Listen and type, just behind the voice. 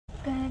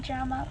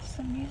jam out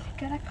some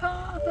music in a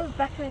car, but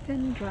back I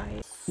can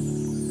drive.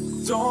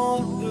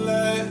 Don't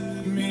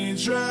let me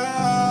drown.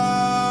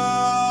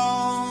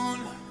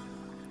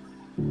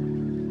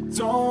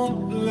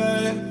 Don't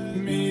let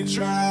me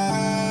drown.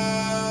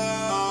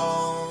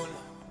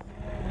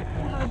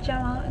 I'll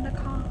jam out in the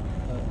car.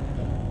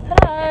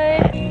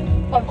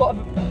 Hello! I've got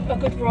a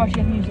good variety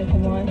of music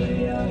on mine.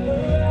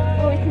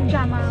 Or we can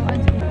jam out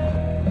and...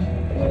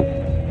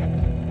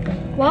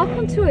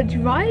 Welcome to a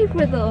drive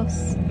with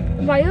us.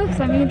 By us,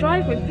 I mean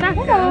drive with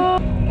Becca. Hello.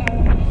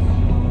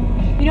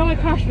 You know I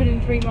crashed within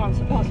 3 months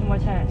of passing my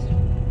test?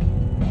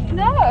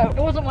 No! It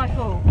wasn't my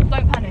fault.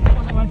 Don't panic, it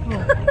wasn't my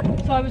fault.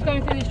 So I was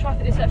going through this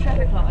set of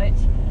traffic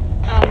lights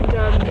and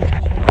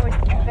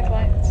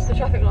the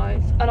traffic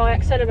lights, and I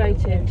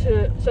accelerated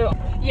to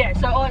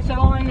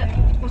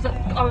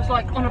I was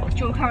like on a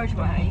dual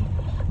carriageway,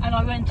 and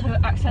I went to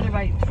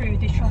accelerate through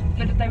this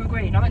traffic. They were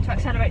green. I went to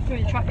accelerate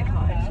through the traffic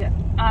lights,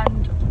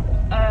 and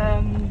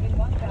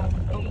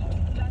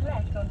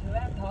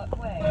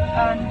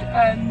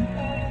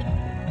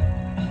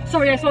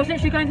so I was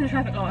literally going through the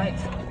traffic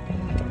lights,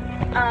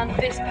 and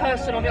this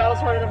person on the other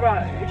side of the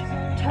road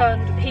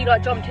he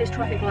like jumped his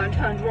traffic light and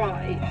turned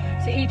right.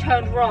 So he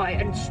turned right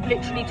and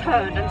literally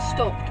turned and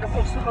stopped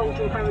across the whole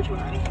dual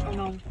carriageway. Oh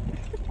no.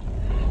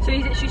 So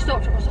he literally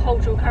stopped across the whole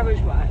dual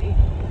carriageway,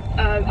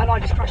 and I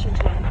just crashed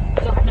into him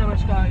because I had nowhere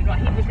to go.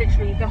 Like, he was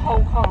literally, the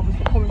whole car was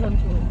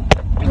horizontal.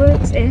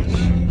 Works-ish.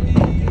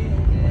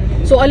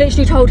 So I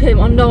literally told him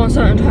on no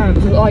uncertain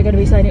terms was I going to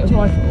be saying it was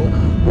my fault.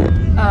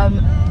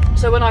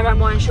 So when I ran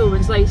my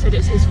insurance, they said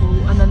it's his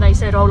fault, and then they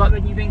said, oh, like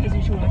when you ring his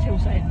insurance,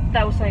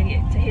 they'll say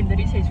it to him that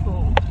it's his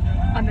fault,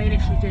 and they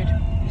literally did.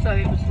 So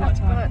it was like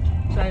fine.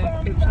 So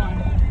it was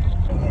fine.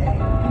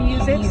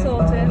 Music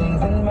sorted.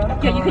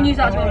 Yeah, you can use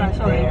that as well now.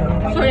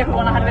 Sorry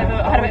everyone, I had a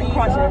bit of a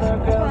crisis.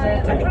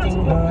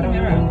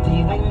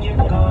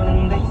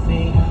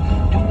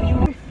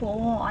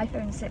 Four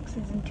iPhone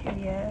 6s in 2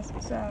 years,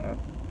 so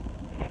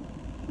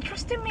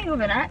trusting me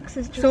with an X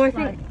is just I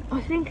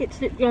think it's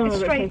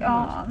straight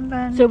on.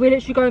 Then so we're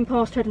literally going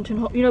past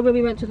Teddington. You know where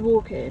we went to the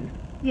walk-in?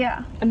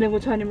 Yeah. And then we're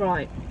turning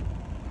right.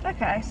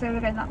 Okay, so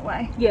we're going that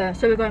way. Yeah,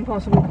 so we're going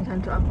past the walking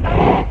centre.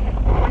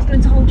 I was going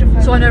to hold your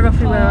phone. So I know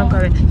roughly where I'm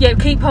going. Yeah,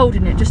 keep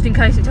holding it just in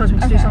case it tells me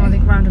to do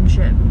something random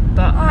shit.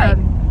 But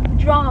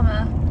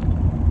drama.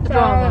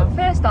 So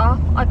first off,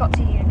 I got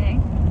to uni.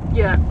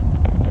 Yeah.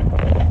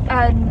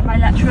 And my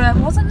lecturer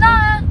wasn't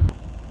there.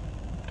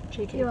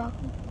 Cheeky. You're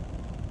welcome.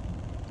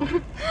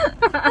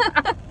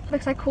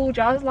 Because I called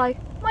you, I was like,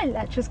 my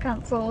lecture's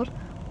cancelled.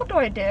 What do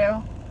I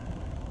do?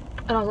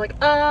 And I was like,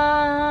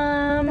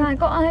 And I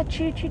got on a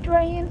choo-choo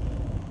train.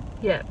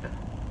 Yep.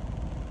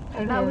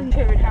 And that was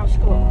Turing House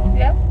School.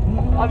 Yep.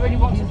 I really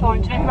want to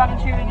find. Do you know who Alan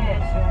Turing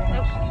is?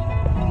 Nope.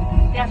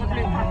 He has a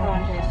blue pack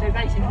around here. So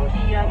basically,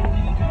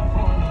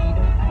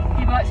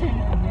 he works in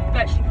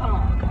Bletchley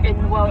Park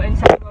in the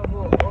Second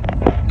World War,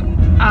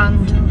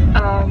 and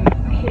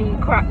he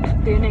cracked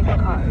the Enigma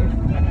code.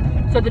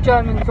 So the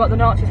Germans, like the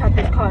Nazis, had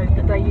this code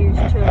that they used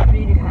to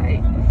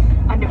communicate,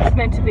 and it was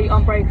meant to be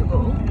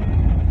unbreakable.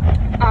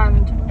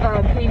 And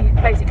he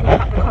basically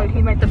cracked the code.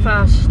 He made the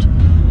first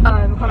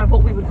kind of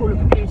what we would call a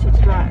computer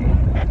today.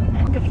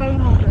 Like a phone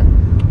holder.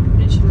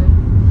 Literally.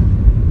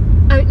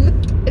 Oh, look,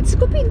 it's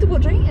got being double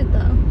jointed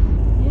though.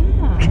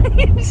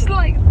 Yeah. It's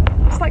like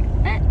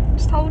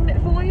just holding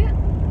it for you.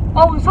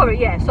 Oh, sorry.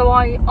 Yeah. So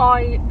I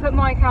put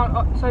my account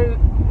up. So.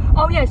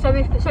 Oh yeah. So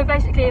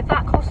basically, if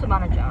that Costa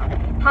manager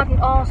hadn't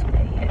asked me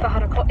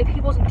if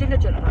he wasn't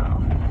diligent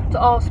enough to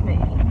ask me,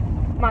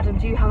 Madam,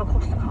 do you have a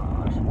Costa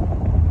card?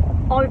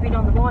 I would be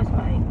none the wiser,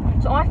 mate.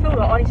 So I feel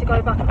like I need to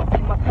go back and offer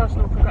him my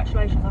personal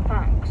congratulations and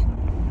thanks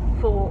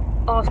for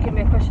asking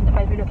me a question that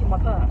made me look in my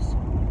purse.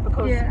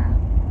 Because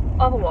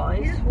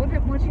otherwise, What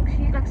did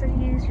you like? Said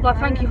you used your like,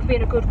 thank you for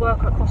being a good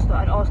worker at Costa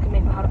and asking me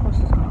if I had a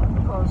Costa's card,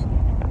 because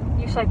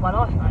you saved my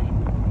life, mate.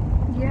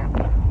 Yeah.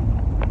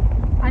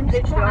 I'm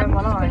just glad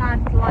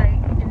like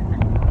you didn't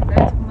have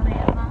loads of money in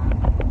that.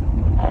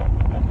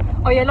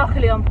 Oh yeah,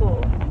 luckily I'm poor.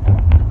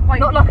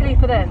 Not luckily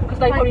for them, because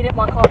they probably nicked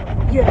my card.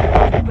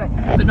 Yeah.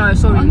 But no,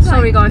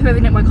 sorry guys, whoever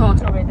nicked my card,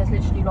 sorry, there's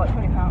literally like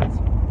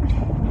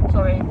 £20.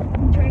 Sorry.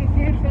 Enjoy your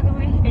food for the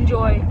week.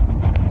 Enjoy.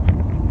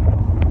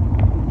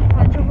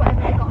 Enjoy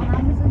whatever they got on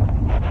Amazon.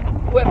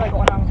 Whatever they got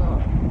on Amazon.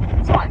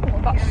 So I'm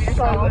more That's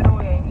so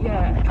annoying,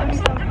 yeah. I'm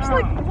just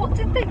like, what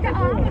did they get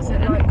on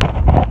Amazon?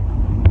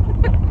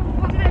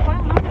 What did they buy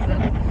on Amazon?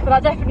 But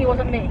that definitely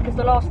wasn't me, because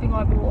the last thing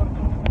I bought on...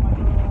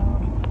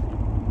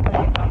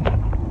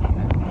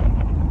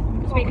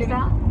 What was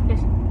that?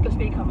 The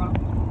speed camera.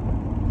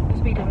 The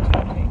speed limit is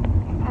 20.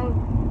 Oh.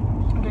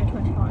 I'm doing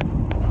 25.